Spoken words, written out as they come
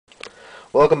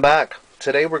Welcome back.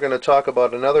 Today we're going to talk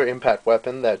about another impact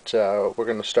weapon that we're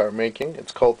going to start making.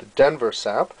 It's called the Denver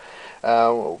Sap.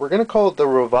 We're going to call it the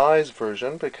revised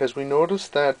version because we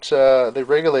noticed that the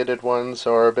regulated ones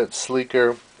are a bit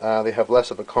sleeker. They have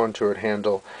less of a contoured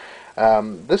handle.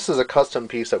 This is a custom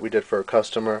piece that we did for a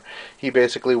customer. He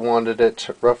basically wanted it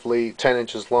roughly 10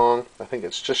 inches long. I think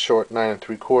it's just short 9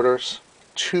 3/4.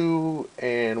 2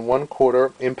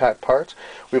 1/4 impact part.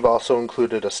 We've also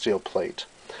included a steel plate.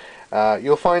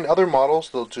 You'll find other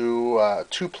models, they'll do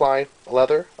 2-ply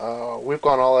leather. We've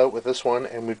gone all out with this one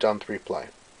and we've done 3-ply.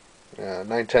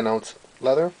 9-10 ounce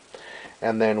leather.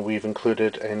 And then we've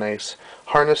included a nice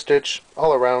harness stitch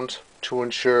all around to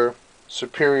ensure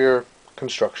superior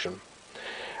construction.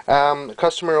 The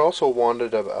customer also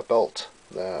wanted a belt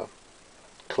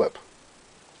clip.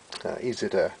 Easy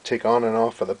to take on and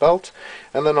off of the belt.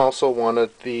 And then also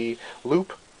wanted the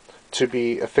loop to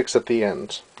be affixed at the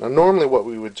end. Now normally what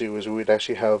we would do is we would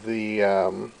actually have the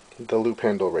loop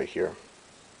handle right here.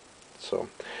 So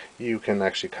you can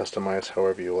actually customize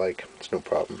however you like. It's no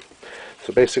problem.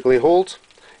 So basically hold.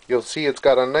 You'll see it's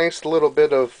got a nice little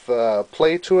bit of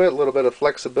play to it, a little bit of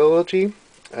flexibility.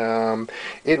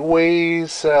 It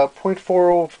weighs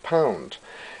 0.40 pound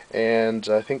and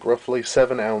I think roughly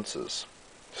 7 ounces.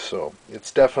 So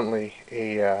it's definitely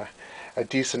a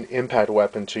decent impact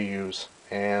weapon to use.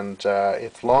 And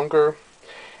it's longer.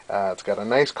 It's got a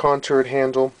nice contoured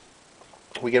handle.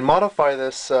 We can modify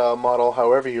this model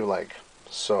however you like.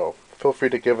 So feel free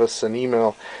to give us an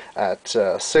email at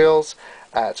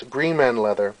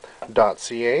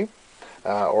sales@greenmanleather.ca.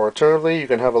 Or alternatively, you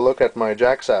can have a look at my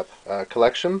JackSap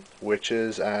collection, which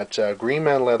is at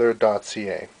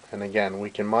greenmanleather.ca. And again, we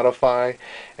can modify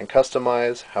and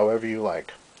customize however you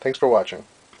like. Thanks for watching.